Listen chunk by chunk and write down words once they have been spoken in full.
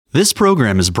This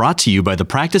program is brought to you by the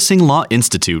Practicing Law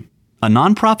Institute, a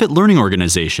nonprofit learning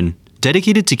organization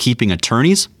dedicated to keeping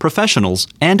attorneys, professionals,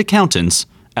 and accountants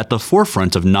at the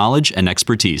forefront of knowledge and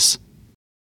expertise.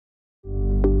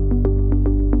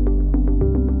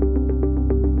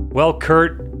 Well,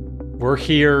 Kurt, we're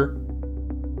here.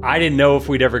 I didn't know if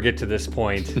we'd ever get to this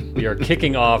point. We are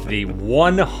kicking off the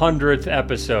 100th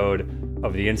episode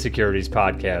of the Insecurities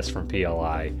podcast from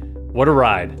PLI. What a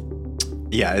ride.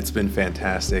 Yeah, it's been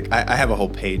fantastic. I have a whole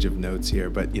page of notes here,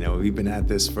 but we've been at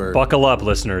this for... Buckle up,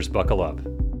 listeners, buckle up.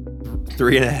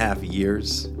 3.5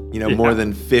 years, more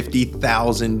than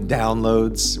 50,000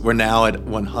 downloads. We're now at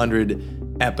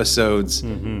 100 episodes.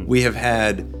 Mm-hmm. We have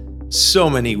had so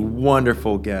many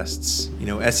wonderful guests,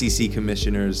 SEC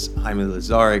commissioners Jaime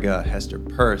Lizarraga, Hester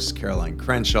Peirce, Caroline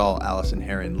Crenshaw, Allison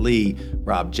Heron-Lee,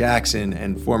 Rob Jackson,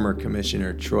 and former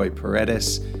Commissioner Troy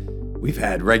Paredes. We've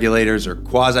had regulators or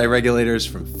quasi-regulators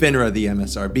from FINRA, the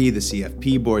MSRB, the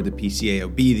CFP Board, the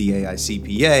PCAOB, the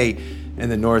AICPA,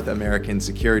 and the North American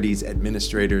Securities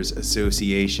Administrators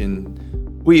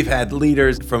Association. We've had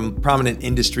leaders from prominent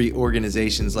industry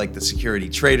organizations like the Security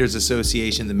Traders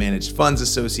Association, the Managed Funds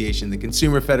Association, the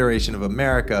Consumer Federation of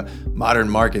America,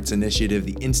 Modern Markets Initiative,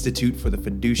 the Institute for the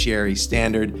Fiduciary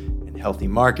Standard, and Healthy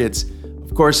Markets.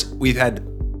 Of course, we've had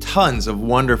tons of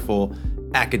wonderful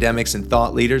academics and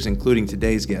thought leaders, including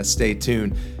today's guest, stay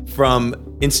tuned, from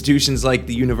institutions like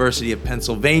the University of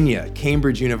Pennsylvania,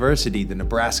 Cambridge University, the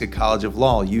Nebraska College of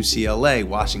Law, UCLA,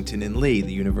 Washington and Lee,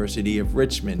 the University of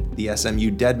Richmond, the SMU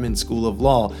Dedman School of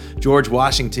Law, George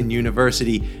Washington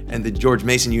University, and the George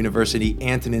Mason University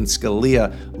Antonin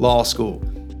Scalia Law School.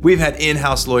 We've had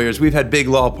in-house lawyers, we've had big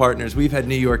law partners, we've had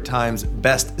New York Times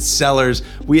bestsellers,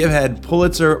 we have had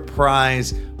Pulitzer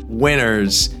Prize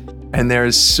winners, and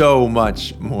there's so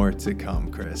much more to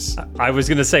come, Chris. I was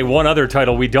going to say one other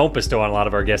title we don't bestow on a lot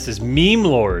of our guests is meme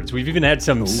lords. We've even had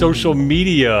some social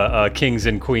media kings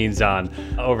and queens on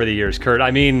over the years, Kurt. I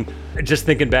mean, just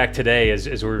thinking back today as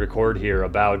we record here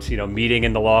about, meeting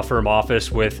in the law firm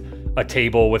office with a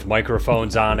table with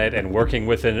microphones on it and working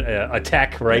with a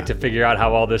tech, right, to figure out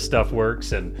how all this stuff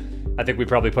works. And I think we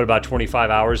probably put about 25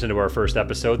 hours into our first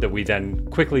episode that we then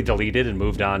quickly deleted and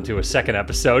moved on to a second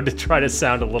episode to try to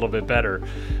sound a little bit better.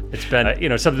 It's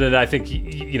been, something that I think,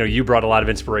 you brought a lot of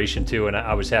inspiration to, and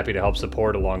I was happy to help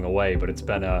support along the way. But it's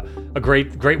been a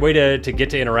great way to get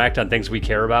to interact on things we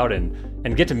care about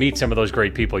and get to meet some of those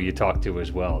great people you talk to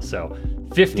as well. So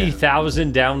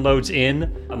 50,000 downloads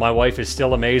in. My wife is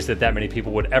still amazed that many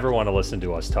people would ever want to listen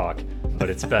to us talk. But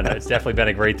it's definitely been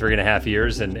a great 3.5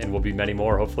 years and will be many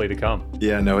more hopefully to come.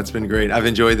 Yeah, no, it's been great. I've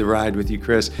enjoyed the ride with you,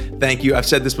 Chris. Thank you. I've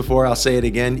said this before, I'll say it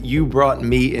again. You brought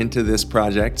me into this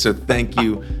project, so thank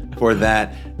you for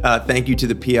that. Thank you to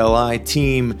the PLI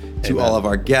team, to all of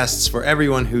our guests, for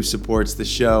everyone who supports the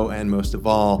show, and most of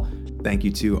all, thank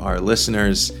you to our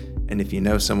listeners. And if you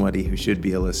know somebody who should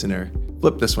be a listener,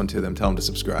 flip this one to them, tell them to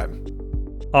subscribe.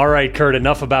 All right, Kurt,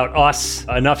 enough about us,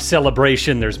 enough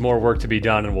celebration. There's more work to be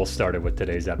done, and we'll start it with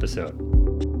today's episode.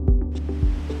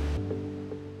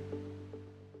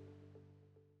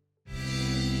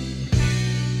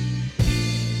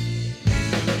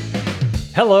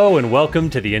 Hello, and welcome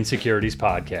to the Insecurities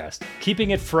Podcast,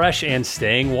 keeping it fresh and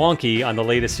staying wonky on the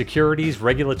latest securities,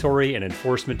 regulatory, and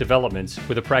enforcement developments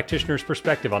with a practitioner's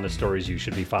perspective on the stories you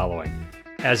should be following.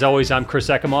 As always, I'm Chris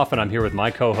Eckhoff, and I'm here with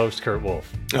my co-host, Kurt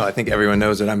Wolf. Oh, I think everyone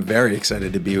knows that I'm very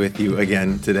excited to be with you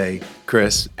again today,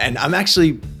 Chris. And I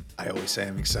always say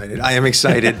I'm excited. I am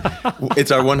excited. It's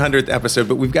our 100th episode,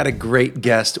 but we've got a great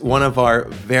guest. One of our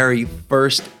very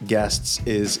first guests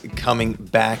is coming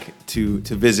back to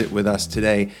visit with us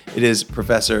today. It is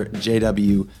Professor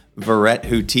J.W. Verrett,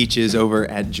 who teaches over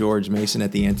at George Mason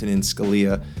at the Antonin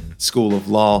Scalia School of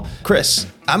Law. Chris,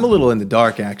 I'm a little in the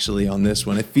dark actually on this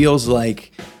one. It feels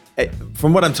like,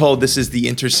 from what I'm told, this is the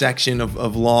intersection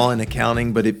of law and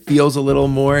accounting, but it feels a little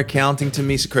more accounting to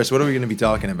me. So Chris, what are we going to be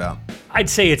talking about? I'd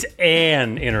say it's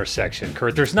an intersection,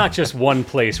 Kurt. There's not just one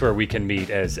place where we can meet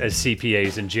as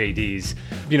CPAs and JDs.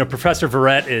 Professor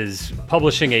Verrett is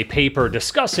publishing a paper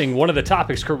discussing one of the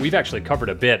topics, Kurt, we've actually covered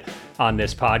a bit on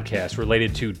this podcast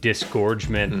related to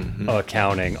disgorgement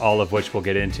accounting, all of which we'll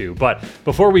get into. But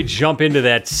before we jump into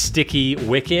that sticky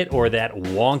wicket or that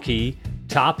wonky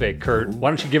topic, Kurt, why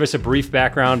don't you give us a brief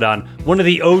background on one of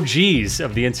the OGs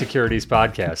of the Insecurities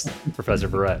podcast, Professor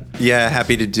Verrett? Yeah,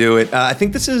 happy to do it. I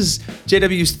think this is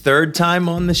JW's third time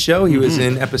on the show. He was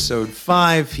in episode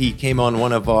 5. He came on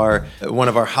one of our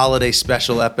holiday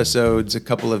special episodes a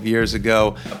couple of years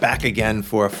ago, back again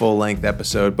for a full-length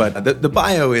episode. But the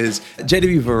bio is,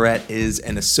 J.W. Verrett is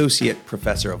an associate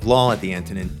professor of law at the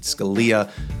Antonin Scalia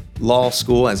Law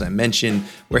School, as I mentioned,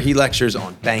 where he lectures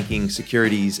on banking,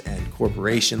 securities, and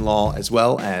corporation law, as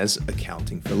well as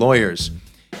accounting for lawyers.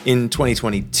 In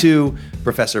 2022,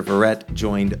 Professor Verrett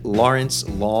joined Lawrence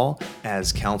Law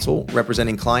as counsel,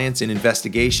 representing clients in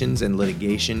investigations and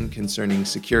litigation concerning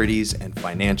securities and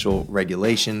financial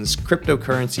regulations,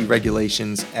 cryptocurrency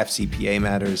regulations, FCPA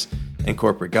matters, and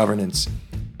corporate governance.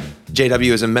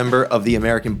 JW is a member of the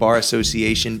American Bar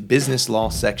Association Business Law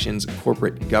Section's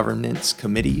Corporate Governance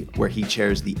Committee, where he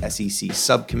chairs the SEC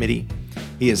subcommittee.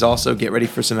 He is also, get ready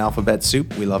for some alphabet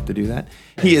soup, we love to do that.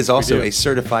 He is also a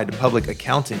certified public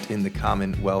accountant in the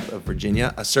Commonwealth of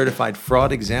Virginia, a certified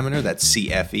fraud examiner, that's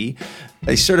CFE,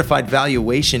 a certified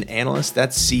valuation analyst,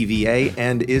 that's CVA,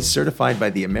 and is certified by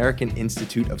the American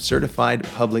Institute of Certified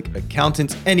Public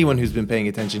Accountants. Anyone who's been paying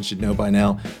attention should know by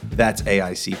now, that's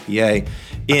AICPA.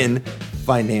 In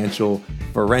financial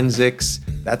forensics,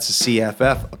 that's a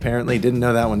CFF. Apparently, didn't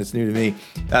know that one. It's new to me.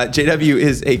 JW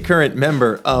is a current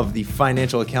member of the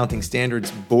Financial Accounting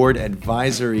Standards Board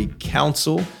Advisory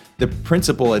Council, the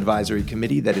principal advisory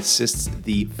committee that assists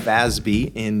the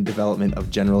FASB in development of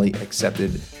generally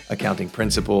accepted accounting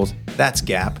principles. That's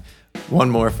GAAP. One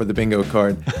more for the bingo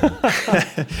card.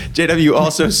 JW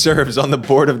also serves on the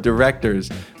board of directors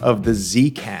of the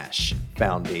Zcash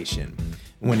Foundation.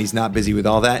 When he's not busy with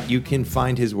all that, you can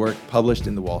find his work published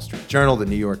in the Wall Street Journal, the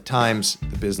New York Times,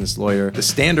 the Business Lawyer, the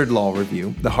Standard Law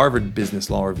Review, the Harvard Business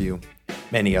Law Review,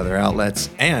 many other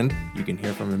outlets, and you can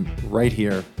hear from him right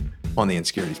here on the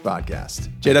Insecurities Podcast.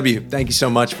 JW, thank you so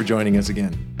much for joining us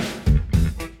again.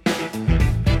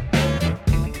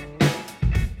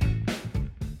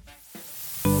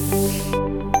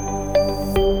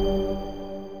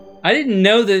 I didn't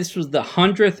know this was the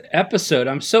 100th episode.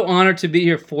 I'm so honored to be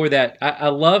here for that. I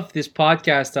love this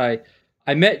podcast.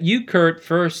 I met you, Kurt,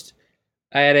 first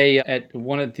at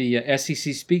one of the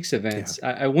SEC Speaks events.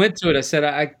 Yeah. I went to it. I said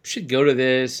I should go to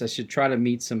this. I should try to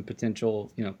meet some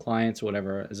potential clients or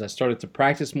whatever as I started to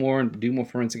practice more and do more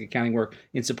forensic accounting work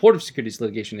in support of securities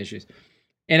litigation issues.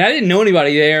 And I didn't know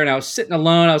anybody there, and I was sitting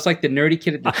alone. I was like the nerdy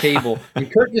kid at the table. And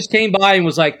Kurt just came by and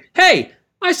was like, "Hey,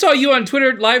 I saw you on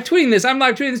Twitter live tweeting this. I'm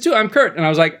live tweeting this too. I'm Kurt." And I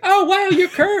was like, "Oh, wow, you're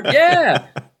Kurt." Yeah.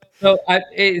 So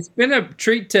it's been a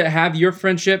treat to have your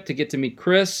friendship, to get to meet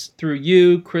Chris through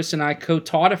you. Chris and I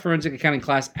co-taught a forensic accounting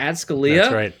class at Scalia.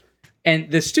 That's right. And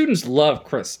the students love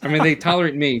Chris. I mean, they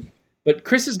tolerate me. But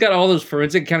Chris has got all those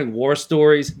forensic accounting war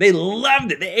stories. They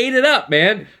loved it. They ate it up,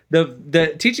 man.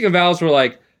 The teaching evals were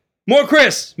like, more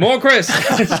Chris, more Chris. So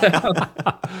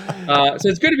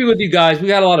it's good to be with you guys. We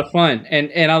had a lot of fun,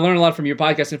 and I learned a lot from your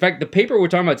podcast. In fact, the paper we're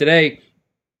talking about today,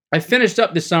 I finished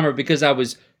up this summer because I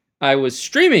was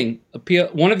streaming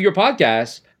one of your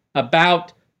podcasts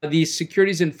about the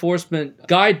securities enforcement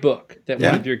guidebook that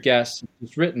one of your guests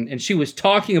has written, and she was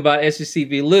talking about SEC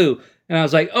v. Liu. And I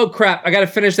was like, oh, crap, I got to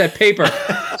finish that paper.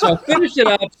 So I finished it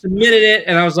up, submitted it,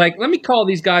 and I was like, let me call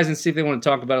these guys and see if they want to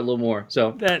talk about it a little more.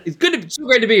 So it's so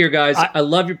great to be here, guys. I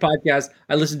love your podcast.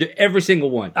 I listen to every single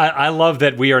one. I love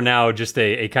that we are now just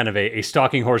a kind of a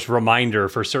stalking horse reminder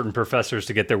for certain professors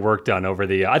to get their work done over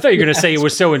the... I thought you were going to say it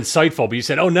was so insightful, but you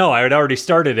said, oh, no, I had already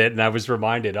started it, and I was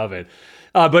reminded of it.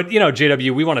 But,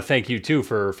 JW, we want to thank you, too,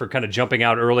 for kind of jumping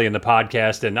out early in the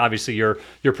podcast. And obviously, your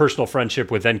personal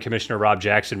friendship with then Commissioner Rob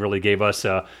Jackson really gave us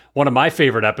one of my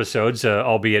favorite episodes,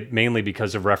 albeit mainly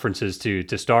because of references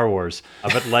to Star Wars,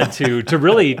 but led to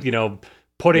really,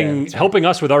 helping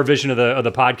us with our vision of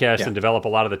the podcast and develop a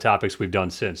lot of the topics we've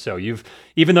done since. So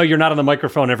even though you're not on the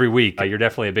microphone every week, you're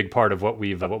definitely a big part of what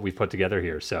we've put together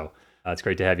here. So. It's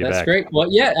great to have you back. That's great. Well,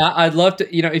 yeah, I'd love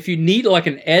to, if you need like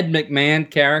an Ed McMahon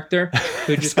character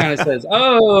who just kind of says,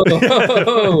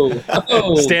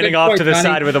 standing off to the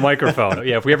side with a microphone.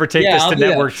 Yeah, if we ever take this to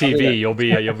network TV, you'll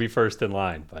be first in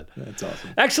line. But that's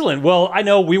awesome. Excellent. Well, I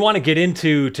know we want to get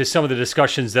into some of the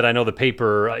discussions that I know the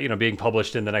paper, being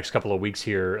published in the next couple of weeks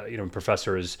here,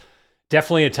 Professor, is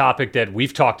definitely a topic that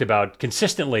we've talked about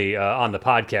consistently on the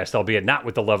podcast, albeit not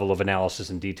with the level of analysis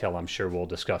and detail I'm sure we'll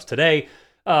discuss today.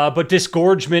 But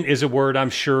disgorgement is a word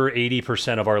I'm sure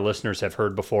 80% of our listeners have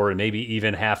heard before, and maybe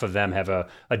even half of them have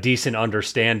a decent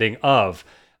understanding of.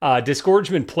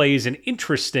 Disgorgement plays an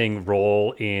interesting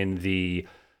role in the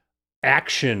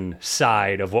action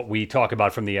side of what we talk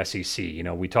about from the SEC.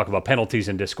 We talk about penalties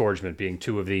and disgorgement being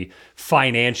two of the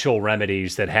financial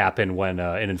remedies that happen when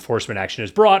an enforcement action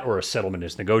is brought or a settlement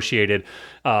is negotiated.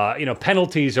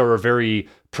 Penalties are a very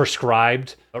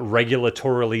prescribed,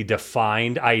 regulatorily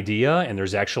defined idea, and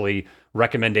there's actually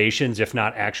recommendations, if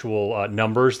not actual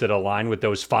numbers that align with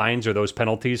those fines or those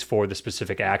penalties for the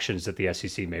specific actions that the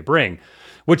SEC may bring,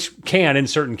 which can, in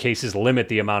certain cases, limit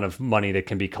the amount of money that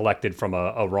can be collected from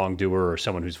a wrongdoer or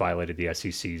someone who's violated the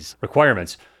SEC's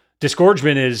requirements.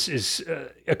 Disgorgement is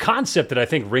a concept that I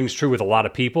think rings true with a lot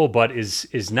of people, but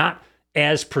is not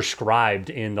as prescribed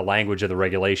in the language of the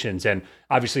regulations, and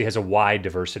obviously has a wide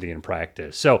diversity in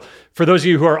practice. So for those of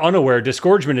you who are unaware,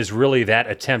 disgorgement is really that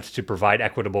attempt to provide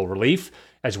equitable relief,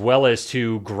 as well as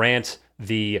to grant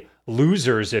the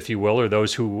losers, if you will, or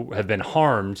those who have been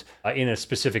harmed in a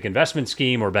specific investment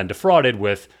scheme or been defrauded,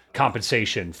 with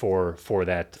compensation for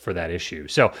that issue.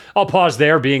 So I'll pause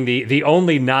there, being the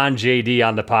only non-JD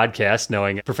on the podcast,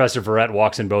 knowing Professor Verrett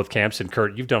walks in both camps, and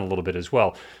Kurt, you've done a little bit as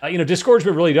well.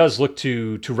 Disgorgement really does look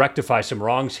to rectify some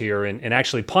wrongs here and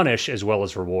actually punish as well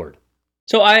as reward.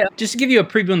 So just to give you a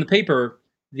preview on the paper,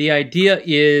 the idea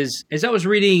is, as I was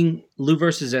reading Lou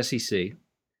versus SEC,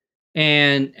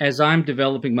 and as I'm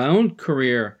developing my own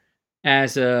career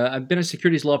I've been a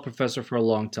securities law professor for a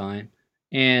long time.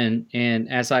 And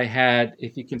as I had,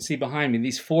 if you can see behind me,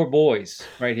 these 4 boys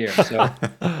right here. So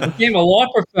I became a law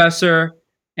professor,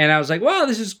 and I was like, wow,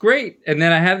 this is great. And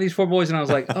then I have these 4 boys, and I was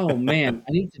like, oh man,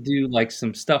 I need to do like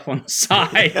some stuff on the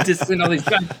side to send all these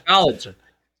guys to college. So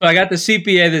I got the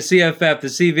CPA, the CFF, the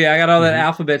CVA, I got all that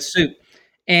alphabet soup.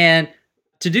 And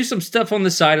to do some stuff on the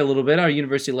side a little bit, our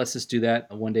university lets us do that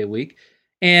 1 day a week.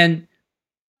 And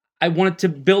I wanted to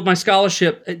build my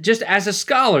scholarship. Just as a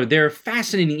scholar, there are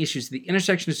fascinating issues, the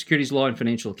intersection of securities law and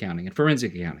financial accounting and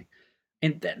forensic accounting.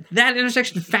 And that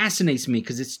intersection fascinates me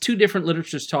because it's 2 different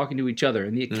literatures talking to each other.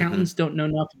 And the accountants don't know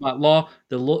enough about law.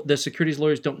 The securities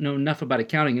lawyers don't know enough about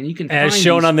accounting. And you can as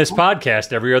shown on this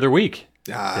podcast every other week.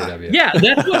 Yeah,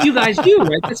 that's what you guys do,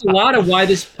 right? That's a lot of why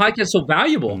this podcast is so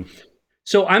valuable.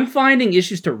 So I'm finding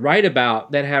issues to write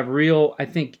about that have real, I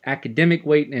think, academic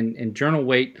weight and journal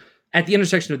weight at the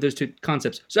intersection of those 2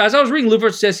 concepts. So as I was reading Lou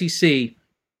versus SEC,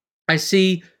 I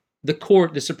see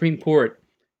the Supreme Court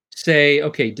say,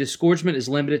 okay, disgorgement is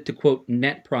limited to, quote,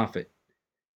 net profit.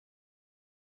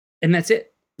 And that's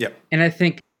it. Yep. And I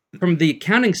think from the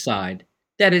accounting side,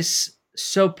 that is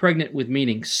so pregnant with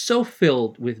meaning, so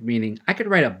filled with meaning. I could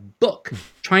write a book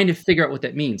trying to figure out what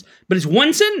that means. But it's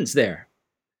 1 sentence there.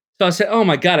 So I said, oh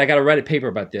my God, I got to write a paper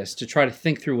about this to try to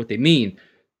think through what they mean.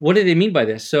 What do they mean by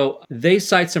this? So they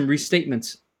cite some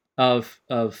restatements of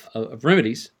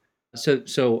remedies.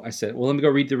 So I said, well, let me go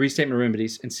read the restatement of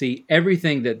remedies and see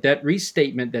everything that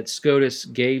restatement that SCOTUS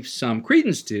gave some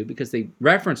credence to, because they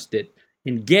referenced it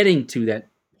in getting to that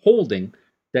holding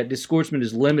that disgorgement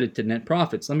is limited to net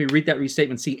profits. Let me read that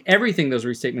restatement, see everything those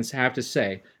restatements have to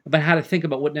say about how to think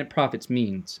about what net profits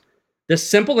means. The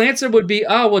simple answer would be,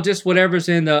 just whatever's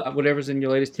in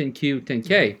your latest 10Q,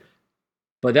 10K.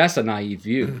 But that's a naive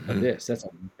view of this. That's a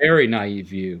very naive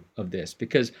view of this,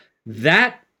 because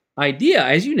that idea,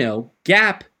 as you know,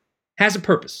 GAAP has a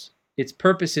purpose. Its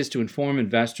purpose is to inform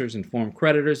investors, inform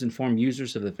creditors, inform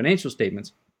users of the financial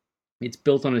statements. It's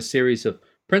built on a series of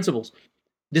principles.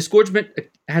 Disgorgement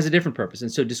has a different purpose,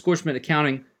 and so disgorgement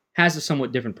accounting has a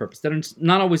somewhat different purpose that is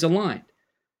not always aligned.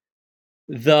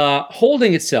 The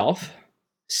holding itself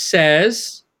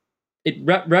says, it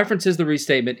references the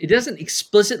restatement. It doesn't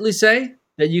explicitly say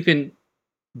that you can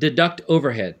deduct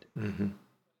overhead,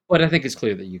 but I think it's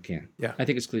clear that you can. Yeah. I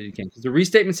think it's clear you can, because the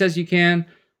restatement says you can.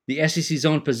 The SEC's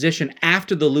own position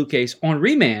after the Lou case on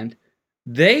remand,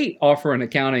 they offer an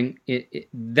accounting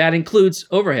that includes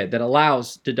overhead, that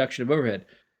allows deduction of overhead.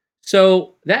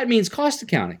 So that means cost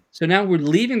accounting. So now we're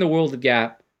leaving the world of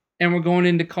GAAP and we're going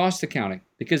into cost accounting,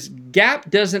 because GAAP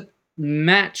doesn't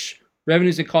match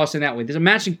revenues and costs in that way. There's a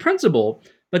matching principle,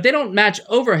 but they don't match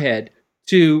overhead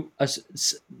to a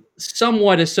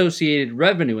somewhat associated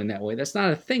revenue in that way. That's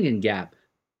not a thing in GAAP.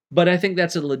 But I think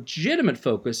that's a legitimate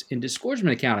focus in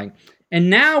disgorgement accounting. And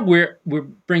now we're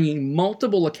bringing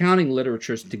multiple accounting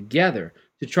literatures together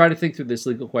to try to think through this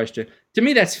legal question. To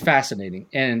me, that's fascinating.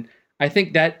 And I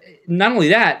think that not only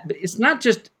that, but it's not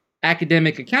just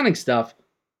academic accounting stuff.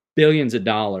 Billions of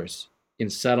dollars in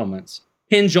settlements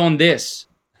hinge on this.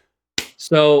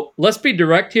 So let's be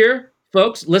direct here,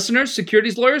 folks, listeners,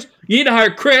 securities lawyers. You need to hire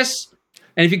Chris.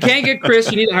 And if you can't get Chris,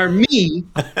 you need to hire me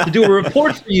to do a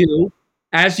report for you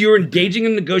as you're engaging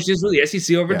in negotiations with the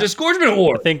SEC over a disgorgement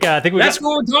award. I think that's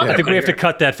what we're talking about. I think we have to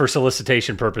cut that for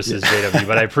solicitation purposes, JW,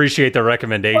 but I appreciate the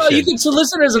recommendation. Well, you can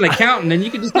solicit as an accountant, and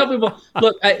you can just tell people,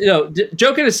 look,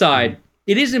 joking aside,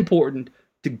 it is important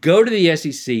to go to the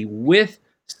SEC with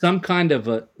some kind of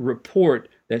a report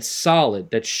that's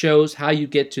solid, that shows how you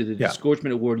get to the Yeah.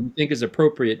 disgorgement award you think is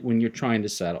appropriate when you're trying to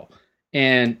settle.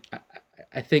 And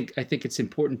I think it's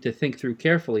important to think through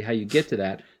carefully how you get to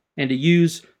that and to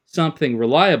use something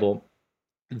reliable.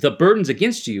 The burden's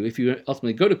against you if you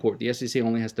ultimately go to court. The SEC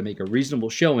only has to make a reasonable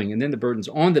showing, and then the burden's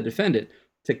on the defendant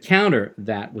to counter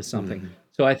that with something.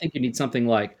 So I think you need something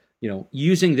like,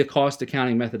 using the cost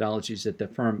accounting methodologies that the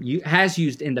firm has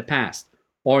used in the past,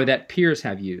 or that peers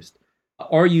have used,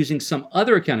 or using some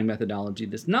other accounting methodology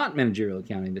that's not managerial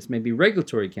accounting, that's maybe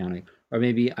regulatory accounting, or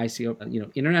maybe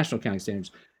ICO, international accounting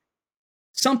standards.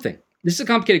 Something. This is a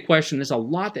complicated question. There's a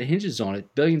lot that hinges on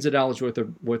it. Billions of dollars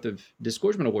worth of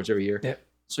disgorgement awards every year. Yep.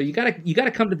 So you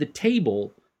gotta come to the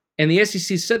table. And the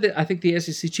SEC said that. I think the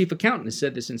SEC chief accountant has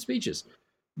said this in speeches.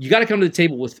 You got to come to the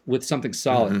table with something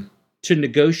solid to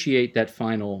negotiate that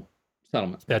final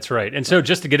settlement. That's right. And so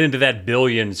just to get into that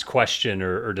billions question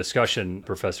or discussion,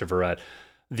 Professor Verrett,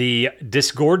 the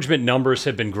disgorgement numbers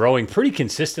have been growing pretty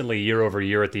consistently year over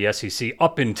year at the SEC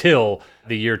up until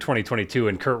the year 2022.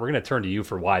 And Kurt, we're going to turn to you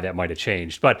for why that might have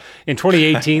changed. But in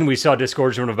 2018, we saw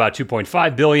disgorgement of about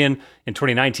 2.5 billion. In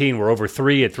 2019, we're over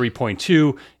 3 at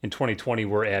 3.2. In 2020,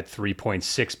 we're at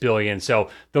 3.6 billion. So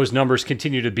those numbers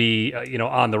continue to be,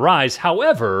 on the rise.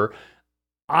 However,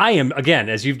 I am, again,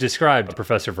 as you've described,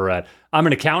 Professor Verrett, I'm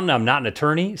an accountant, I'm not an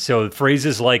attorney, so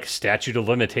phrases like statute of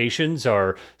limitations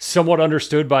are somewhat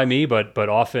understood by me, but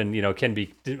often, can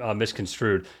be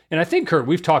misconstrued. And I think, Kurt,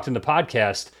 we've talked in the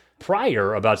podcast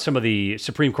prior about some of the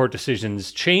Supreme Court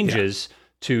decisions changes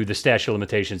to the statute of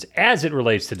limitations as it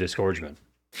relates to disgorgement.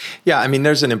 Yeah, I mean,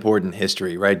 there's an important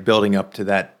history, right? Building up to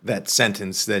that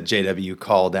sentence that JW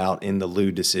called out in the Liu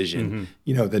decision,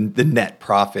 the net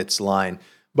profits line.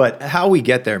 But how we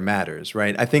get there matters,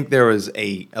 right? I think there was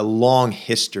a long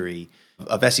history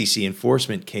of SEC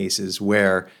enforcement cases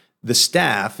where the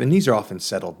staff, and these are often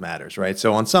settled matters, right?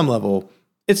 So on some level,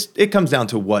 it comes down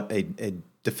to what a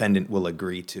defendant will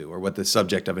agree to or what the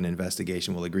subject of an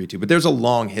investigation will agree to. But there's a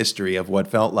long history of what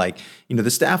felt like,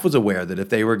 the staff was aware that if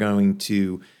they were going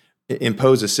to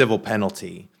impose a civil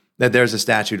penalty, that there's a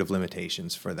statute of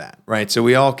limitations for that, right? So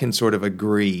we all can sort of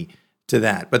agree to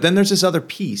that. But then there's this other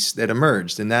piece that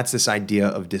emerged, and that's this idea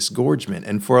of disgorgement.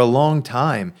 And for a long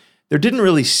time, there didn't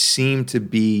really seem to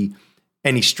be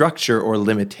any structure or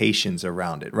limitations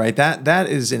around it, right? That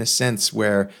is in a sense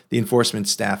where the enforcement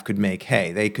staff could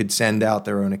they could send out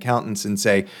their own accountants and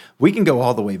say, we can go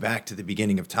all the way back to the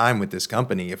beginning of time with this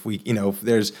company. If we,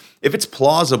 if it's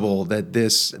plausible that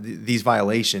these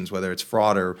violations, whether it's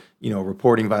fraud or,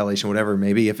 reporting violation, whatever it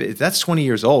may be, if that's 20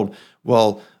 years old,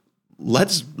 well,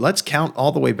 let's count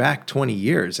all the way back 20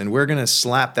 years, and we're going to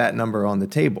slap that number on the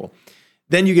table.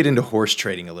 Then you get into horse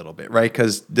trading a little bit, right?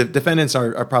 Because the defendants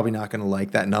are probably not going to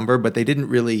like that number, but they didn't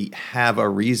really have a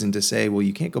reason to say, well,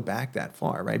 you can't go back that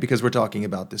far, right? Because we're talking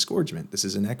about disgorgement. This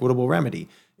is an equitable remedy.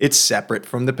 It's separate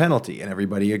from the penalty, and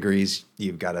everybody agrees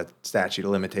you've got a statute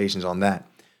of limitations on that.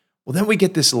 Well, then we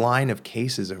get this line of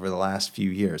cases over the last few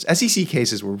years. SEC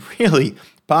cases were really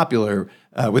popular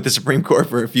with the Supreme Court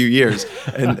for a few years.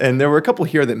 And there were a couple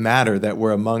here that matter that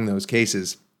were among those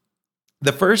cases.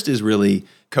 The first is really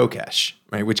Kokesh,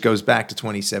 right, which goes back to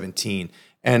 2017.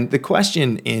 And the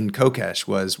question in Kokesh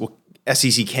was, well,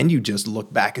 SEC, can you just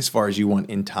look back as far as you want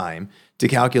in time to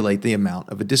calculate the amount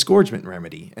of a disgorgement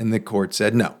remedy? And the court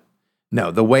said no.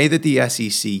 No, the way that the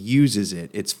SEC uses it,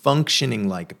 it's functioning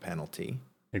like a penalty.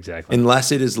 Exactly.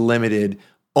 Unless it is limited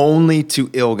only to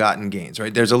ill-gotten gains,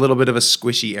 right? There's a little bit of a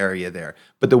squishy area there.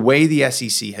 But the way the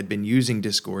SEC had been using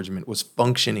disgorgement was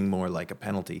functioning more like a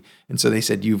penalty. And so they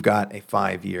said, you've got a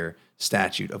 5-year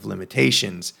statute of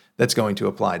limitations that's going to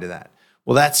apply to that.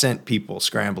 Well, that sent people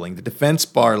scrambling. The defense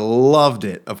bar loved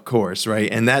it, of course, right?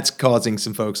 And that's causing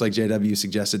some folks like JW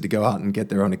suggested to go out and get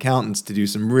their own accountants to do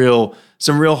some real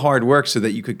hard work so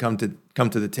that you could come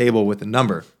to the table with a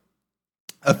number.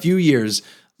 A few years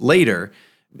later,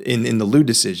 in the Liu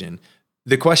decision,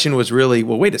 the question was really,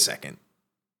 well, wait a second.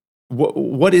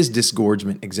 What is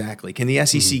disgorgement exactly? Can the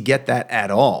SEC get that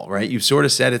at all, right? You've sort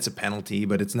of said it's a penalty,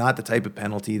 but it's not the type of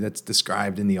penalty that's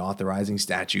described in the authorizing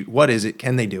statute. What is it?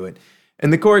 Can they do it?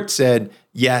 And the court said,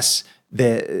 yes,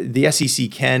 the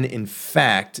SEC can, in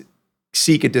fact,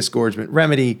 seek a disgorgement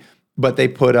remedy, but they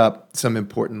put up some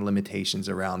important limitations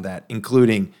around that,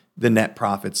 including the net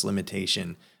profits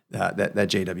limitation that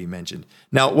JW mentioned.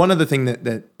 Now, one other thing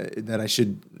that I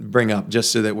should bring up, just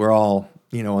so that we're all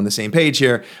on the same page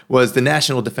here, was the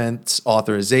National Defense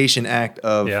Authorization Act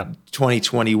of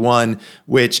 2021,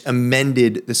 which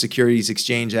amended the Securities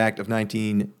Exchange Act of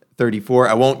 1934 34.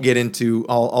 I won't get into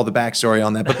all the backstory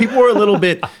on that, but people were a little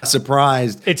bit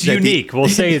surprised. It's unique. We'll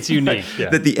say it's unique. Yeah.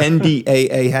 That the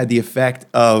NDAA had the effect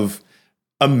of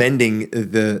amending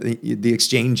the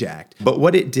Exchange Act. But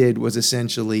what it did was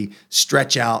essentially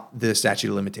stretch out the statute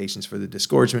of limitations for the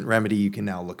disgorgement remedy. You can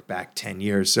now look back 10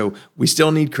 years. So we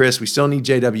still need Chris, we still need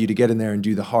JW to get in there and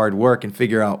do the hard work and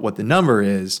figure out what the number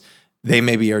is. They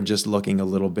maybe are just looking a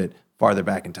little bit farther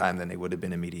back in time than they would have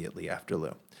been immediately after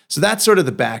Lou. So that's sort of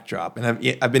the backdrop. And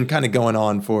I've been kind of going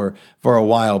on for a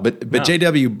while, but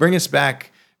JW, bring us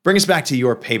back to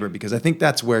your paper, because I think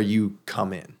that's where you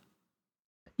come in.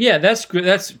 Yeah, that's good.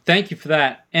 Thank you for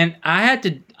that. And I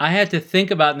had to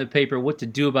think about in the paper what to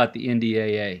do about the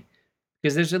NDAA,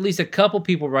 because there's at least a couple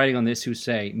people writing on this who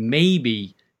say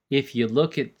maybe if you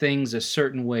look at things a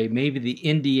certain way, maybe the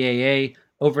NDAA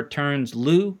overturns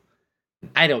Lou.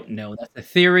 I don't know. That's a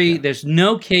theory. Yeah. There's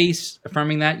no case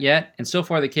affirming that yet, and so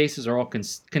far the cases are all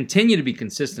continue to be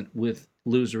consistent with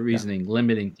Lou's reasoning,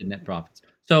 limiting to net profits.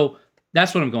 So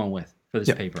that's what I'm going with for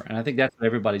this paper, and I think that's what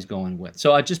everybody's going with.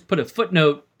 So I just put a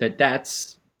footnote that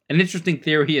that's an interesting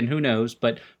theory, and who knows.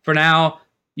 But for now,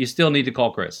 you still need to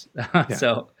call Chris. And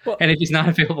if he's not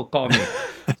available, call me.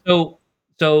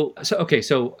 Okay.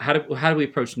 So how do we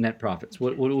approach net profits?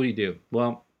 What do we do?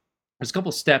 Well, there's a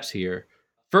couple steps here.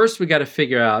 First, we got to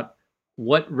figure out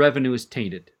what revenue is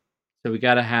tainted. So we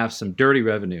got to have some dirty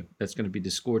revenue that's going to be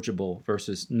disgorgeable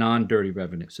versus non-dirty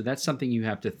revenue. So that's something you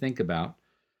have to think about.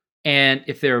 And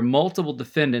if there are multiple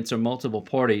defendants or multiple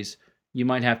parties, you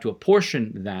might have to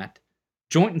apportion that.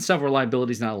 Joint and several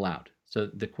liability is not allowed. So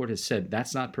the court has said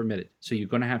that's not permitted. So you're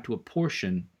going to have to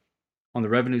apportion on the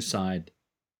revenue side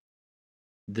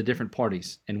the different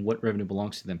parties and what revenue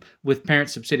belongs to them. With parent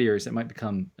subsidiaries, that might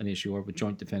become an issue, or with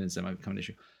joint defendants, that might become an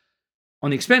issue. On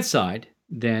the expense side,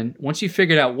 then, once you've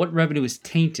figured out what revenue is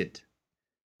tainted,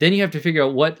 then you have to figure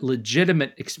out what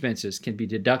legitimate expenses can be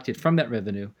deducted from that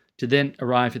revenue to then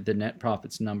arrive at the net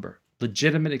profits number.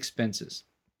 Legitimate expenses.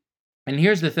 And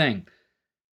here's the thing.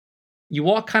 You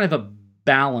walk kind of a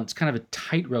balance, kind of a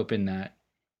tightrope in that.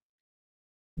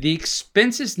 The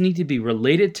expenses need to be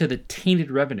related to the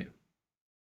tainted revenue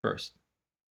first,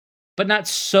 but not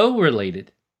so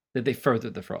related that they further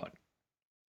the fraud.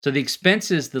 So the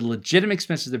expenses, the legitimate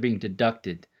expenses that are being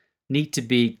deducted, need to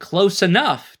be close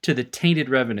enough to the tainted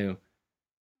revenue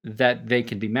that they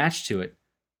can be matched to it,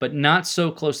 but not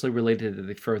so closely related that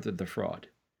they further the fraud.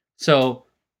 So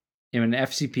in an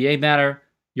FCPA matter,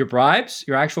 your bribes,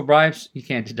 your actual bribes, you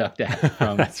can't deduct that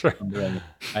from, That's right. From the revenue,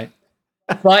 right?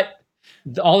 But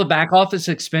all the back office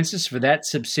expenses for that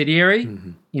subsidiary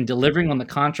in delivering on the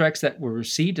contracts that were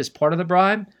received as part of the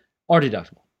bribe are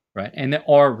deductible, right? And they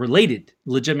are related,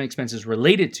 legitimate expenses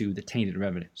related to the tainted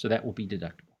revenue. So that will be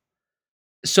deductible.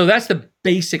 So that's the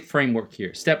basic framework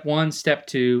here. Step 1, step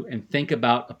 2, and think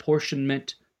about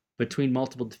apportionment between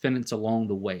multiple defendants along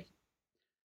the way.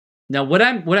 Now, what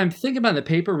I'm thinking about in the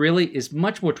paper really is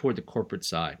much more toward the corporate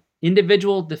side.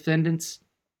 Individual defendants,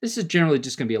 this is generally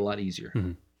just going to be a lot easier.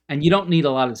 And you don't need a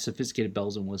lot of sophisticated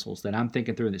bells and whistles that I'm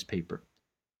thinking through in this paper.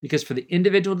 Because for the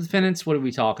individual defendants, what are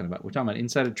we talking about? We're talking about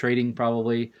insider trading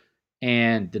probably,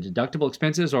 and the deductible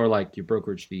expenses are like your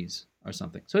brokerage fees or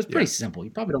something. So it's pretty simple.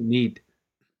 You probably don't need,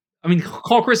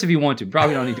 call Chris if you want to.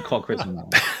 Probably don't need to call Chris on that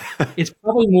one. It's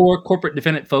probably more corporate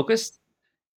defendant focused,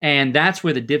 and that's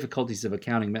where the difficulties of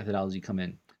accounting methodology come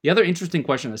in. The other interesting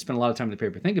question I spent a lot of time in the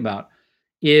paper thinking about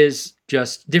is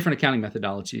just different accounting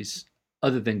methodologies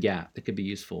other than GAAP that could be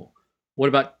useful. What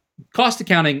about cost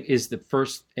accounting is the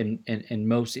first and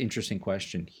most interesting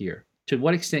question here. To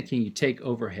what extent can you take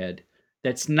overhead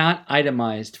that's not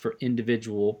itemized for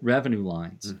individual revenue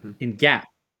lines in GAAP?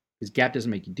 Because GAAP doesn't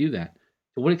make you do that.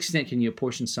 To what extent can you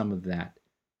apportion some of that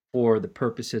for the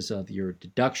purposes of your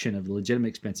deduction of legitimate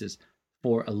expenses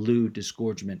for a lieu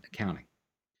disgorgement accounting?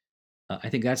 I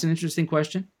think that's an interesting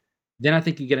question. Then I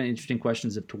think you get an interesting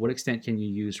questions of to what extent can you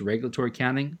use regulatory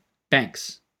accounting?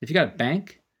 Banks. If you got a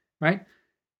bank, right?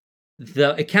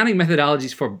 The accounting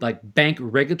methodologies for like bank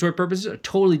regulatory purposes are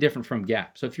totally different from GAAP.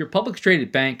 So if you're a publicly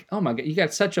traded bank, oh my God, you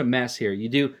got such a mess here. You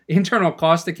do internal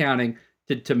cost accounting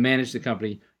to manage the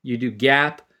company. You do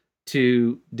GAAP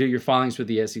to do your filings with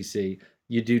the SEC.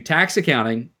 You do tax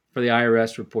accounting for the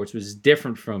IRS reports, which is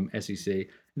different from SEC.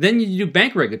 Then you do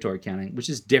bank regulatory accounting, which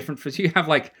is different. So you have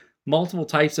like multiple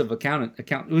types of account,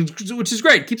 which is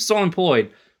great. Keeps us all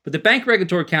employed. But the bank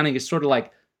regulatory accounting is sort of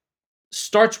like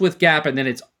starts with GAAP and then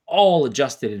it's all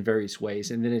adjusted in various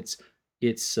ways, and then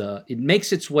it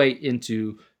makes its way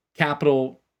into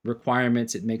capital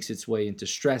requirements. It makes its way into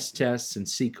stress tests and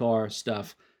CCAR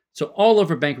stuff. So all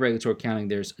over bank regulatory accounting,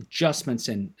 there's adjustments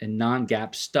and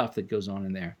non-GAAP stuff that goes on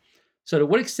in there. So to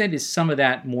what extent is some of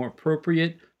that more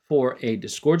appropriate for a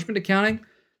disgorgement accounting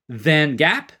than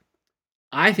GAAP?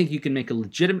 I think you can make a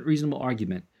legitimate, reasonable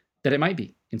argument that it might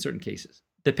be in certain cases.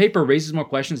 The paper raises more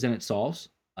questions than it solves.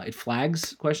 It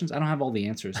flags questions. I don't have all the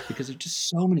answers because there's just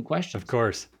so many questions. Of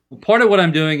course. Part of what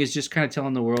I'm doing is just kind of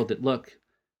telling the world that, look,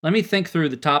 let me think through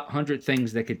the top 100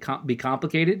 things that could be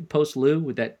complicated post-Lou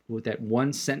with that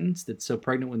one sentence that's so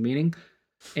pregnant with meaning.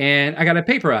 And I got a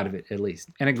paper out of it, at least,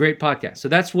 and a great podcast. So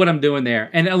that's what I'm doing there.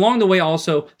 And along the way,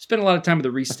 also spend a lot of time with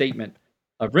the restatement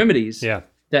of remedies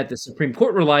that the Supreme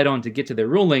Court relied on to get to their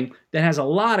ruling that has a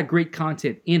lot of great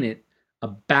content in it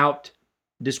about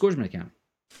disgorgement accounting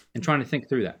and trying to think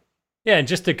through that. Yeah, and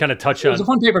just to kind of touch on... It was a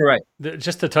fun paper to write.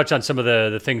 Just to touch on some of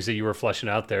the things that you were fleshing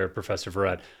out there, Professor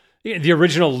Verrett. The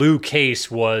original Lou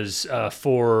case was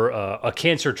for a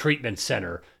cancer treatment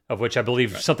center, of which I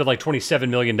believe something like $27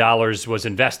 million was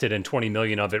invested, and $20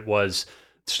 million of it was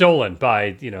stolen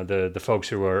by the folks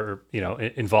who are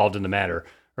involved in the matter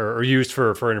or used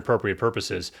for inappropriate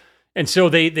purposes. And so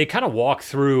they kind of walk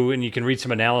through, and you can read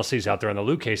some analyses out there on the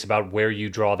Lou case about where you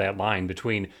draw that line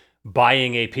between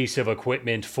buying a piece of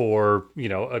equipment for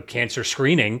a cancer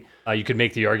screening. You could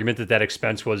make the argument that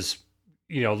expense was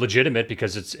legitimate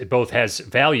because it both has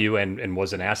value and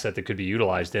was an asset that could be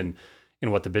utilized in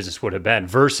what the business would have been,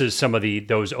 versus some of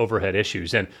those overhead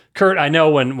issues. And Kurt, I know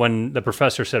when the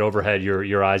professor said overhead,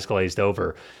 your eyes glazed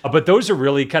over, but those are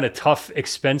really kind of tough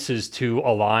expenses to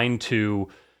align to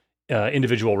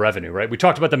individual revenue, right? We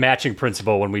talked about the matching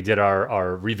principle when we did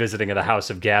our revisiting of the House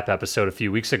of GAAP episode a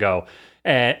few weeks ago,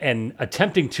 and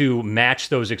attempting to match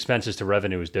those expenses to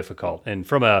revenue is difficult. And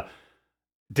from a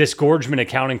disgorgement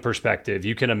accounting perspective,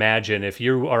 you can imagine if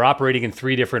you are operating in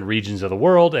 3 different regions of the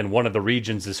world, and one of the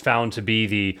regions is found to be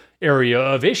the area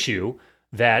of issue,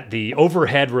 that the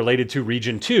overhead related to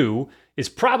region 2 is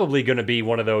probably going to be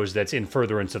one of those that's in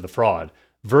furtherance of the fraud,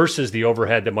 versus the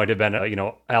overhead that might have been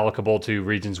allocable to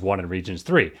regions 1 and regions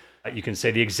 3. You can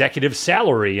say the executive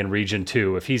salary in region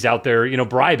 2, if he's out there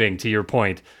bribing, to your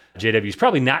point, JW, is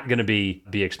probably not going to be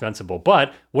expensible.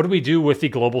 But what do we do with the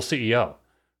global CEO?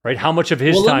 Right? How much of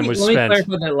his time was spent? Let me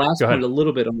clarify that last point a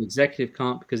little bit on executive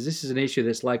comp, because this is an issue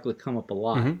that's likely to come up a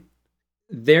lot. Mm-hmm.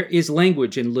 There is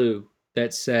language in Lou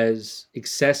that says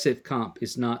excessive comp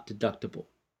is not deductible.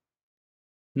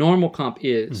 Normal comp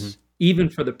is, even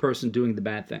for the person doing the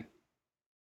bad thing.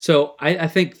 So I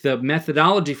think the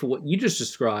methodology for what you just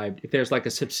described, if there's like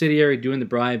a subsidiary doing the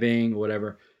bribing or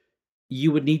whatever,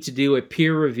 you would need to do a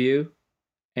peer review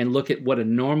and look at what a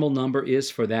normal number is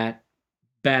for that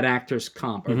bad actor's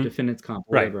comp or defendant's comp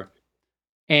or whatever.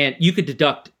 And you could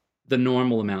deduct the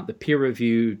normal amount, the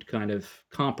peer-reviewed kind of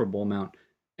comparable amount,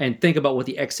 and think about what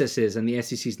the excess is, and the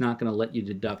SEC is not going to let you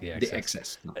deduct the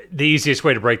excess. The easiest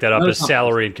way to break that up is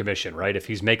salary and commission, right? If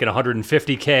he's making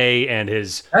 $150K and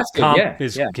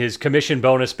his commission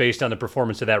bonus based on the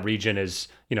performance of that region is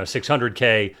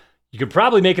 $600K, you could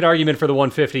probably make an argument for the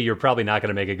 150. You're probably not going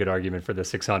to make a good argument for the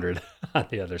 600 on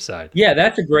the other side. Yeah,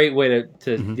 that's a great way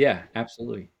to yeah,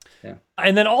 absolutely. Yeah.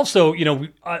 And then also,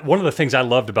 one of the things I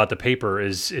loved about the paper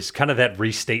is kind of that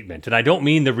restatement. And I don't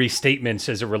mean the restatements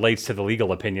as it relates to the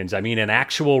legal opinions. I mean an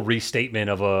actual restatement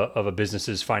of a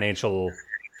business's financial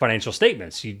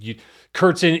statements.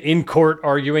 Kurt's in court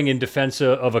arguing in defense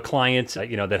of a client,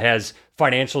 that has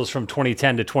financials from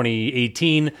 2010 to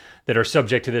 2018 that are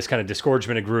subject to this kind of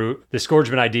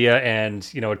disgorgement idea.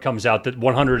 And, it comes out that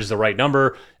 100 is the right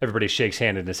number. Everybody shakes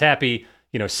hand and is happy.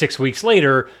 6 weeks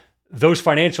later, those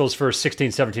financials for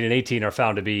 16, 17, and 18 are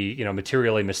found to be,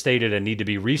 materially misstated and need to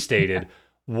be restated.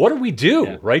 What do we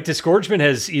do, right? Disgorgement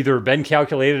has either been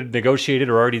calculated, negotiated,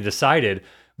 or already decided,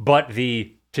 but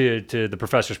to the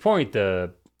professor's point,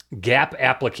 the GAAP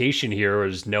application here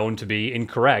is known to be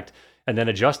incorrect and then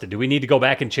adjusted. Do we need to go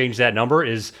back and change that number?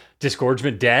 Is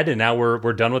disgorgement dead and now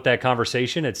we're done with that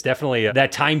conversation? It's definitely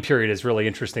that time period is really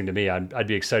interesting to me. I'd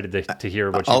be excited to hear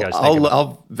what you guys think.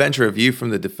 I'll venture a view from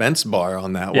the defense bar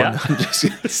on that one. I'm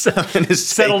just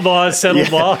settled law.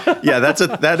 Yeah,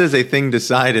 that is a thing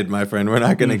decided, my friend. We're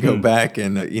not going to go back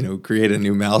and create a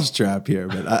new mousetrap here.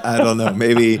 But I don't know.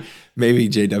 Maybe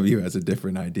JW has a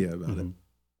different idea about it.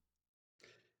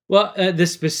 Well, the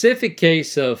specific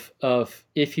case of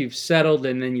if you've settled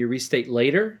and then you restate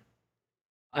later,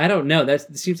 I don't know.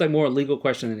 That seems like more a legal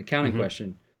question than an accounting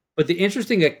question. But the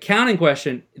interesting accounting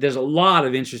question, there's a lot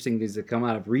of interesting things that come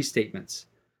out of restatements.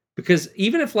 Because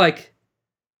even if what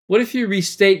if you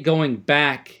restate going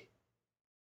back,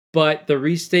 but the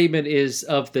restatement is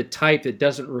of the type that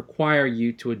doesn't require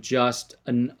you to adjust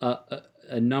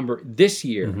a number this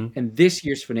year, and this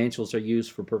year's financials are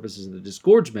used for purposes of the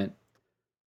disgorgement,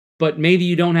 but maybe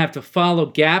you don't have to follow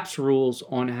GAAP's rules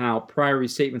on how prior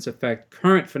restatements affect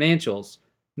current financials.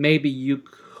 Maybe you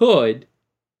could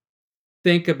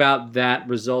think about that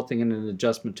resulting in an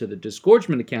adjustment to the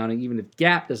disgorgement accounting, even if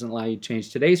GAAP doesn't allow you to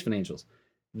change today's financials.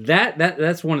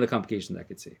 That's one of the complications I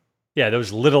could see. Yeah,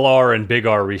 those little r and big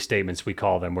R restatements, we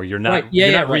call them, where you're not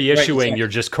reissuing, exactly. You're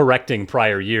just correcting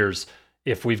prior years.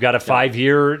 If we've got a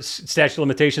 5-year statute of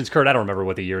limitations, Kurt, I don't remember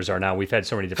what the years are now. We've had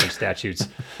so many different statutes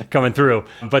coming through.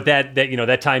 But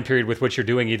that time period with which you're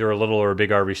doing either a little or a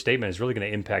big R restatement is really going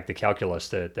to impact the calculus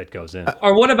that goes in.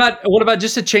 Or what about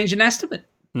just a change in estimate?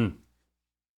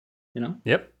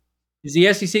 Yep. Is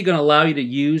the SEC going to allow you to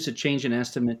use a change in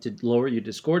estimate to lower your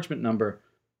disgorgement number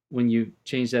when you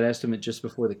change that estimate just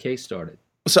before the case started?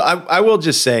 So I will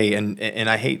just say, and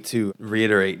I hate to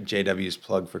reiterate JW's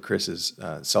plug for Chris's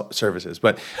services,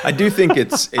 but I do think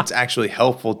it's actually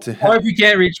helpful to have, or if you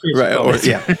can't reach Chris, right?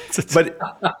 But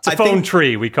it's a phone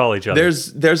tree we call each other.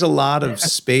 There's a lot of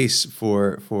space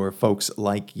for folks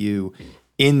like you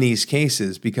in these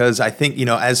cases, because I think,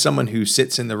 as someone who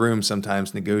sits in the room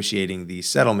sometimes negotiating these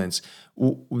settlements,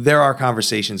 there are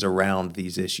conversations around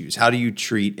these issues. How do you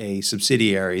treat a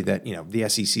subsidiary that, the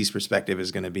SEC's perspective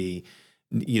is going to be,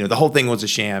 the whole thing was a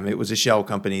sham. It was a shell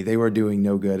company. They were doing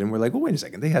no good. And we're like, well, wait a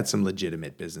second. They had some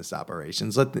legitimate business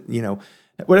operations.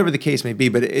 Whatever the case may be.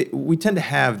 But we tend to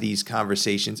have these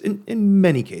conversations in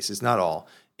many cases, not all,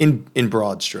 in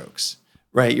broad strokes.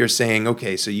 Right, you're saying,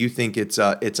 okay, so you think it's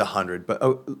 100, but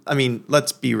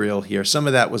let's be real here. Some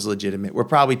of that was legitimate. We're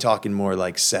probably talking more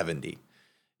like 70,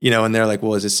 and they're like,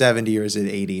 well, is it 70 or is it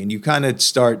 80? And you kind of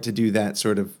start to do that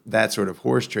sort of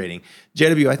horse trading.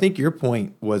 JW, I think your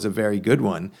point was a very good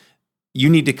one. You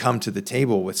need to come to the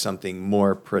table with something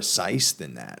more precise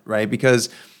than that, right? Because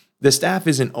the staff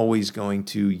isn't always going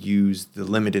to use the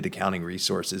limited accounting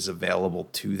resources available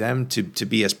to them to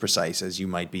be as precise as you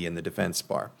might be in the defense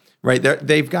bar. Right,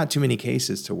 they've got too many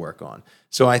cases to work on.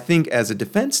 So I think as a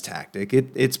defense tactic,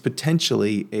 it's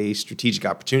potentially a strategic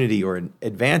opportunity or an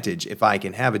advantage if I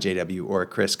can have a JW or a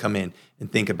Chris come in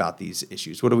and think about these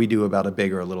issues. What do we do about a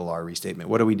big or a little R restatement?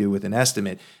 What do we do with an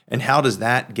estimate? And how does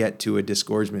that get to a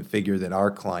disgorgement figure that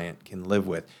our client can live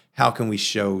with? How can we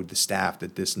show the staff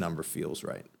that this number feels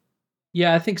right?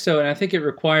 Yeah, I think so. And I think it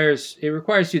requires you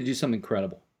to do something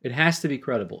credible. It has to be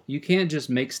credible. You can't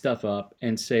just make stuff up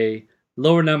and say,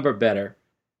 lower number better,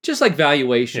 just like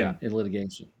valuation in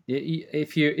litigation.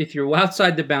 If you're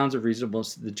outside the bounds of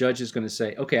reasonableness, the judge is going to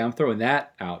say, okay, I'm throwing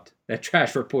that out. That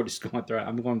trash report is going through.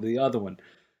 I'm going to the other one.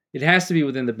 It has to be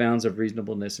within the bounds of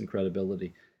reasonableness and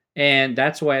credibility. And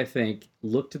that's why I think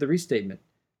look to the restatement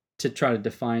to try to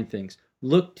define things.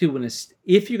 Look to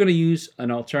if you're going to use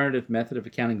an alternative method of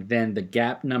accounting, then the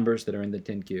GAAP numbers that are in the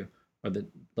 10Q or the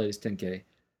latest 10K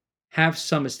have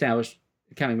some established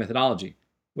accounting methodology,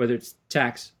 whether it's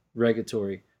tax,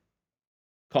 regulatory,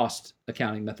 cost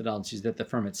accounting methodologies that the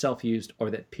firm itself used or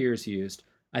that peers used.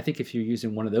 I think if you're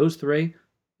using one of those three,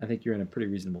 I think you're in a pretty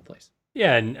reasonable place.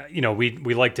 Yeah, and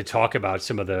we like to talk about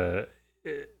some of the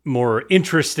more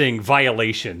interesting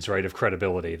violations, right, of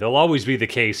credibility. There'll always be the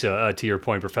case, to your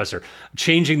point, Professor,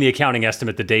 changing the accounting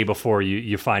estimate the day before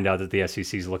you find out that the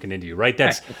SEC is looking into you, right?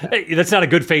 That's not a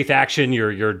good faith action.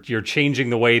 You're changing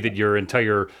the way that your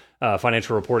entire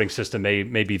financial reporting system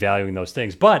may be valuing those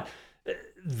things. But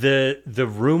the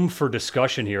room for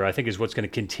discussion here, I think, is what's going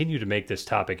to continue to make this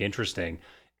topic interesting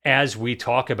as we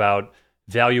talk about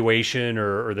valuation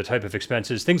or the type of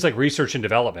expenses, things like research and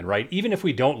development, right? Even if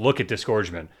we don't look at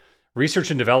disgorgement,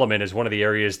 research and development is one of the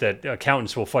areas that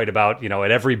accountants will fight about,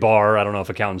 at every bar. I don't know if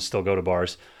accountants still go to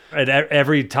bars. At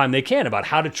every time they can, about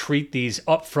how to treat these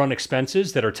upfront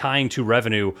expenses that are tying to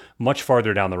revenue much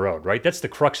farther down the road, right? That's the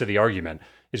crux of the argument,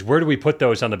 is where do we put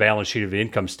those on the balance sheet of the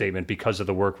income statement because of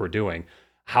the work we're doing?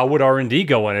 How would R&D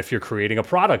go in if you're creating a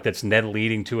product that's then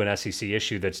leading to an SEC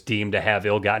issue that's deemed to have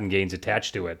ill-gotten gains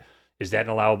attached to it? Is that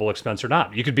an allowable expense or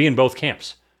not? You could be in both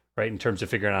camps, right, in terms of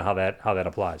figuring out how that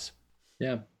applies.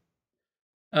 Yeah.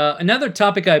 Another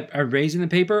topic I raise in the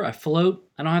paper, I float,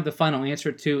 I don't have the final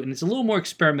answer to, and it's a little more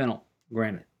experimental,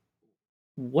 granted.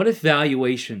 What if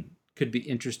valuation could be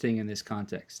interesting in this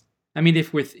context? I mean,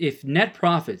 if net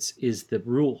profits is the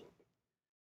rule,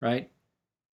 right?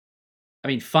 I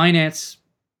mean, finance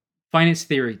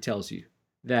theory tells you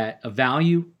that a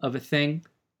value of a thing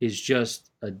is just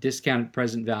a discounted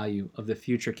present value of the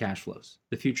future cash flows,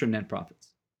 the future net profits.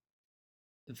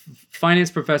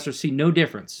 Finance professors see no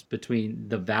difference between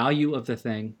the value of the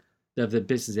thing, of the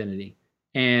business entity,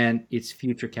 and its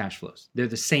future cash flows. They're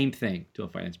the same thing to a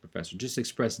finance professor, just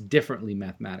expressed differently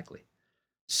mathematically.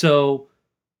 So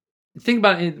think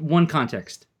about it in one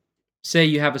context. say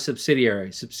you have a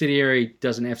subsidiary. Subsidiary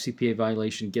does an FCPA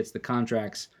violation, gets the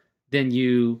contracts, then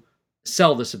you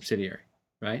sell the subsidiary,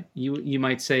 right? You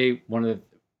might say one of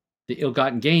the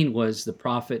ill-gotten gain was the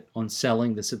profit on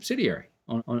selling the subsidiary,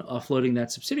 on offloading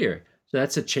that subsidiary. So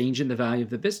that's a change in the value of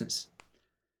the business.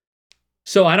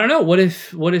 So I don't know. What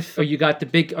if or you got the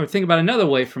big, or think about another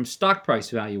way from stock price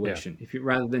valuation, if you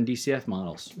rather than DCF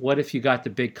models. What if you got the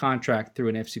big contract through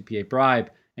an FCPA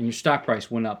bribe and your stock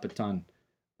price went up a ton?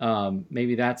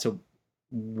 Maybe that's a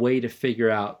way to figure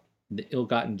out the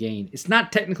ill-gotten gain. It's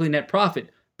not technically net profit,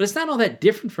 but it's not all that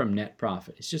different from net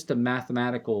profit. It's just a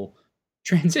mathematical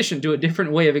transition to a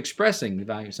different way of expressing the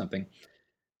value of something.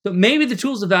 So maybe the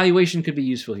tools of valuation could be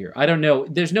useful here. I don't know.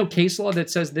 There's no case law that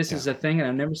says this is a thing, and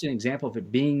I've never seen an example of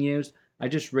it being used. I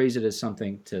just raise it as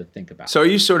something to think about. So are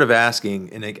you sort of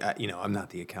asking, and I'm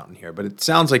not the accountant here, but it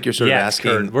sounds like you're sort of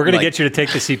asking. Kurt, we're going to get you to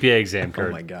take the CPA exam, Kurt.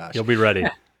 Oh my gosh. You'll be ready.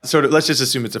 Sort of, let's just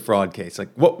assume it's a fraud case. Like,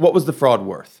 what was the fraud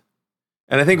worth?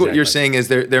 And I think what you're saying is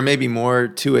there may be more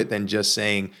to it than just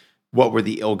saying what were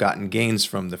the ill-gotten gains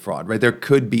from the fraud, right? There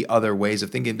could be other ways of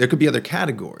thinking. There could be other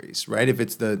categories, right? If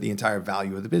it's the entire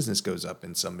value of the business goes up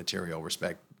in some material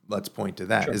respect, let's point to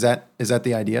that. Sure. Is that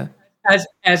the idea?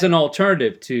 As an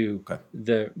alternative to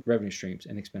the revenue streams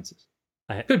and expenses.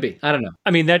 Could be. I don't know.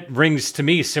 I mean, that rings to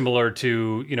me similar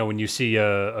to, when you see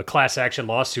a class action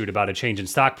lawsuit about a change in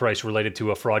stock price related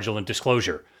to a fraudulent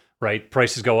disclosure, right?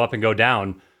 Prices go up and go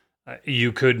down.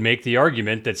 You could make the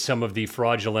argument that some of the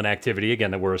fraudulent activity,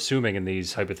 again, that we're assuming in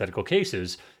these hypothetical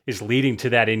cases, is leading to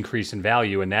that increase in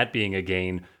value, and that being a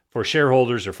gain for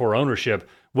shareholders or for ownership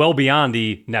well beyond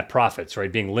the net profits,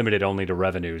 right? Being limited only to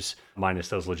revenues minus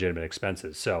those legitimate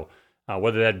expenses. So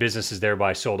whether that business is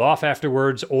thereby sold off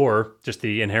afterwards or just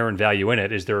the inherent value in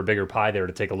it, is there a bigger pie there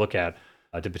to take a look at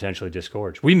to potentially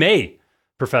disgorge? We may,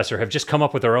 Professor, have just come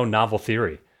up with our own novel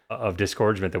theory of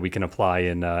disgorgement that we can apply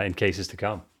in cases to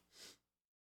come.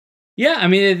 Yeah, I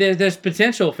mean, there's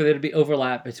potential for there to be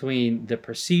overlap between the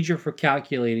procedure for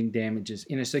calculating damages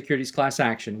in a securities class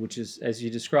action, which is, as you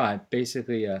described,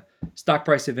 basically a stock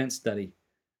price event study,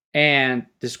 and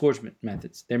disgorgement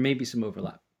methods. There may be some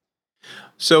overlap.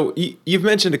 So you've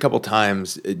mentioned a couple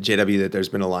times, JW, that there's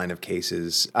been a line of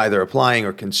cases either applying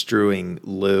or construing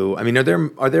lieu. I mean, are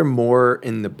there more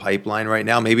in the pipeline right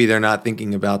now? Maybe they're not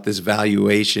thinking about this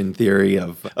valuation theory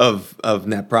of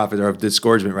net profit, or of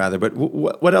disgorgement rather. But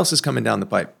what else is coming down the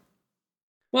pipe?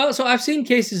 Well, so I've seen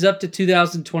cases up to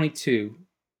 2022.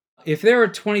 If there are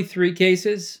 23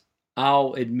 cases,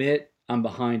 I'll admit I'm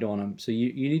behind on them. So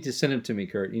you need to send them to me,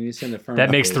 Kurt. You need to send the firm. That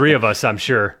makes three of us, I'm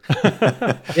sure.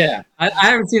 Yeah. I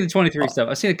haven't seen the 23 stuff.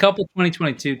 I've seen a couple of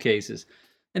 2022 cases,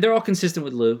 and they're all consistent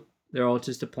with lieu. They're all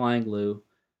just applying lieu.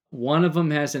 One of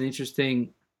them has an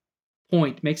interesting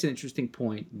point, makes an interesting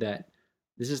point that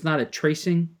this is not a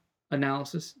tracing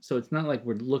analysis. So it's not like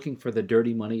we're looking for the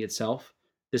dirty money itself,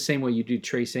 the same way you do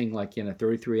tracing like in a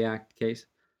 33 Act case.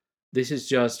 This is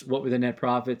just what were the net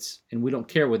profits, and we don't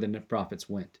care where the net profits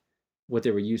went, what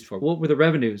they were used for. What were the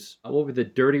revenues? What were the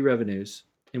dirty revenues?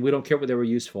 And we don't care what they were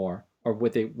used for, or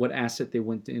what asset they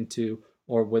went into,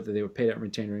 or whether they were paid out in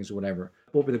retained earnings or whatever.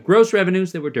 What were the gross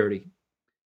revenues that were dirty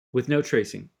with no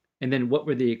tracing? And then what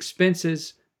were the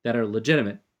expenses that are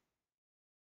legitimate?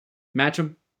 Match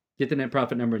them, get the net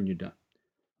profit number, and you're done.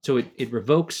 So it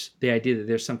revokes the idea that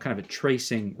there's some kind of a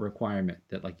tracing requirement,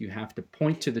 that like you have to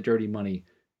point to the dirty money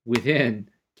within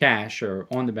cash or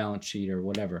on the balance sheet or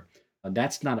whatever.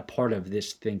 That's not a part of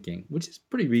this thinking, which is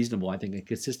pretty reasonable, I think, and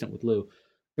consistent with lieu.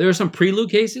 There are some pre-lieu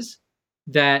cases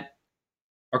that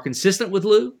are consistent with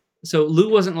lieu. So lieu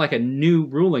wasn't like a new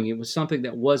ruling. It was something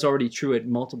that was already true at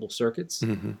multiple circuits.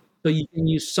 Mm-hmm. So you can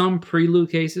use some pre-lieu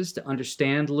cases to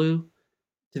understand lieu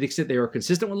to the extent they are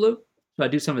consistent with lieu. So I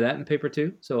do some of that in the paper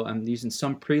too. So I'm using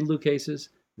some pre-lieu cases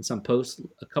and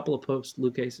a couple of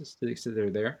post-lieu cases to the extent they're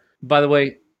there. By the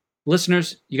way,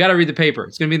 listeners, you got to read the paper.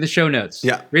 It's going to be in the show notes.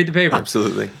 Yeah. Read the paper.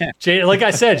 Absolutely. Yeah. Like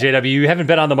I said, JW, you haven't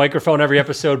been on the microphone every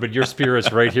episode, but your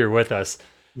spirit's right here with us.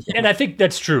 Yeah. And I think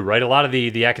that's true, right? A lot of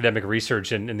the academic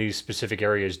research in these specific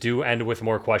areas do end with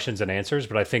more questions than answers,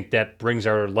 but I think that brings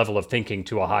our level of thinking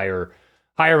to a higher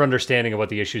understanding of what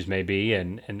the issues may be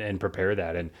and prepare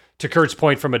that. And to Kurt's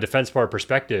point, from a defense bar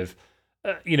perspective,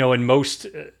 in most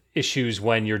issues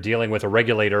when you're dealing with a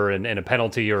regulator and a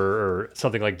penalty or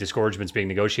something like disgorgements being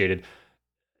negotiated,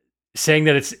 saying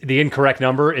that it's the incorrect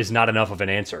number is not enough of an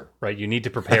answer, right? You need to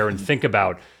prepare and think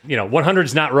about, 100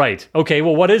 is not right. Okay,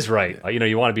 well, what is right?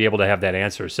 You want to be able to have that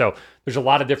answer. So there's a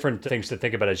lot of different things to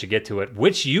think about as you get to it,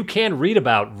 which you can read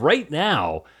about right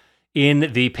now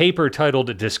in the paper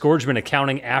titled Disgorgement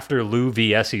Accounting After Lieu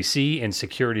v. SEC in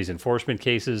Securities Enforcement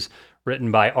Cases,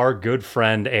 written by our good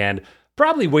friend and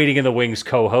probably waiting in the wings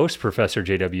co-host, Professor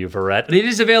J.W. Verrett. It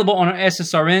is available on our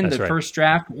SSRN, That's the right. first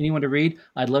draft for anyone to read.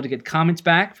 I'd love to get comments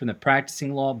back from the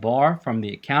practicing law bar, from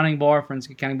the accounting bar,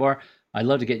 forensic accounting bar. I'd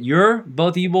love to get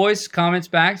both of you boys, comments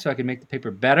back so I can make the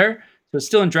paper better. So it's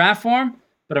still in draft form,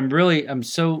 but I'm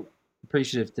so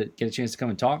appreciative to get a chance to come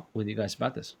and talk with you guys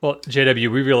about this. Well,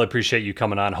 JW, we really appreciate you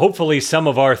coming on. Hopefully some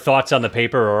of our thoughts on the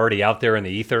paper are already out there in the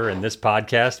ether in this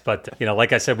podcast. But,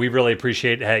 like I said, we really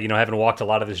appreciate, having walked a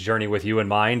lot of this journey with you in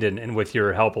mind and with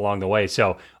your help along the way.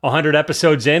 So 100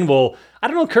 episodes in, I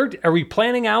don't know, Kurt, are we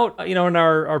planning out, in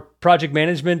our project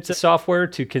management software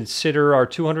to consider our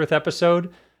 200th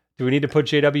episode? Do we need to put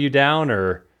JW down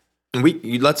or... I'll be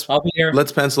here.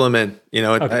 Let's pencil him in.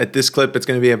 Okay. At this clip, it's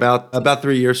going to be about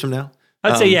 3 years from now.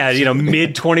 I'd say,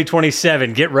 mid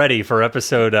 2027. Get ready for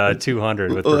episode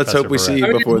 200 with let's hope we see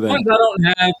you before then. As long as I don't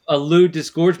have a lewd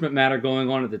disgorgement matter going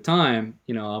on at the time,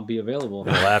 I'll be available.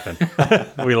 It'll happen.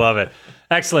 We love it.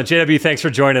 Excellent. JW, thanks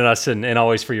for joining us and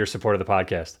always for your support of the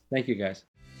podcast. Thank you, guys.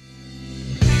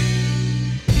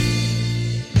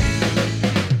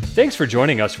 Thanks for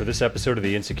joining us for this episode of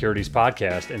the Insecurities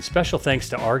Podcast, and special thanks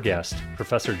to our guest,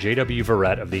 Professor J.W.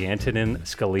 Verrett of the Antonin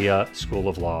Scalia School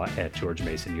of Law at George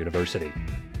Mason University.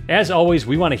 As always,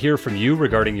 we want to hear from you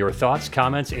regarding your thoughts,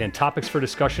 comments, and topics for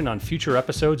discussion on future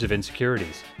episodes of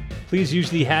Insecurities. Please use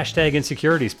the hashtag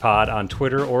InsecuritiesPod on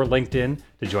Twitter or LinkedIn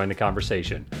to join the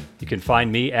conversation. You can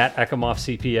find me at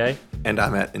EcomoffCPA. And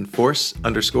I'm at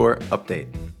Enforce_update.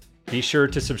 Be sure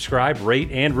to subscribe, rate,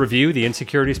 and review the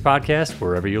Insecurities Podcast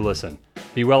wherever you listen.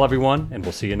 Be well, everyone, and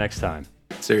we'll see you next time.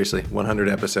 Seriously, 100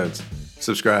 episodes.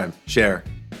 Subscribe, share,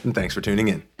 and thanks for tuning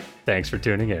in. Thanks for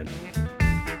tuning in.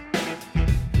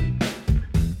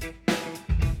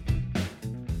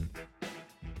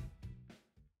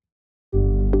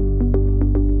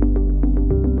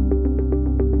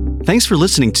 Thanks for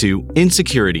listening to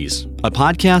Insecurities, a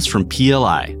podcast from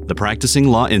PLI, the Practicing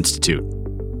Law Institute.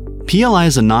 PLI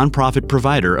is a nonprofit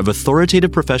provider of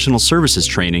authoritative professional services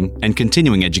training and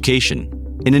continuing education.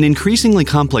 In an increasingly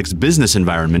complex business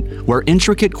environment where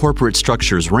intricate corporate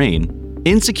structures reign,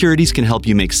 Insecurities can help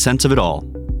you make sense of it all.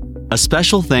 A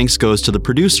special thanks goes to the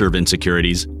producer of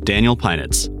Insecurities, Daniel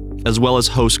Peinitz, as well as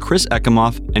hosts Chris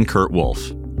Ecomoff and Kurt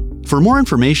Wolf. For more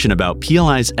information about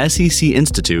PLI's SEC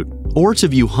Institute, or to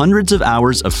view hundreds of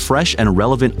hours of fresh and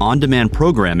relevant on-demand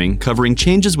programming covering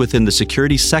changes within the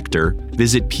securities sector,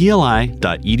 visit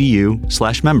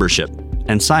pli.edu/membership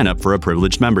and sign up for a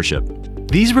privileged membership.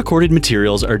 These recorded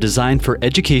materials are designed for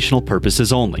educational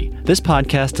purposes only. This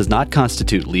podcast does not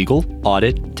constitute legal,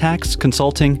 audit, tax,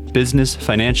 consulting, business,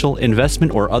 financial,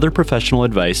 investment, or other professional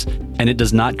advice, and it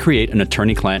does not create an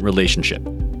attorney-client relationship.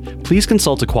 Please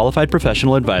consult a qualified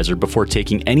professional advisor before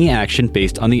taking any action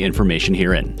based on the information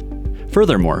herein.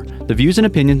 Furthermore, the views and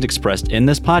opinions expressed in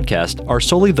this podcast are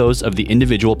solely those of the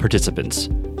individual participants.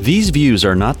 These views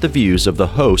are not the views of the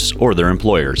hosts or their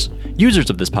employers. Users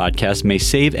of this podcast may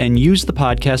save and use the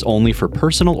podcast only for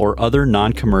personal or other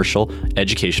non-commercial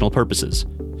educational purposes.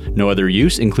 No other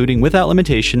use, including without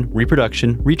limitation,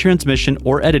 reproduction, retransmission,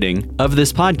 or editing of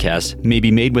this podcast may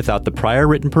be made without the prior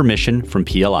written permission from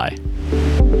PLI.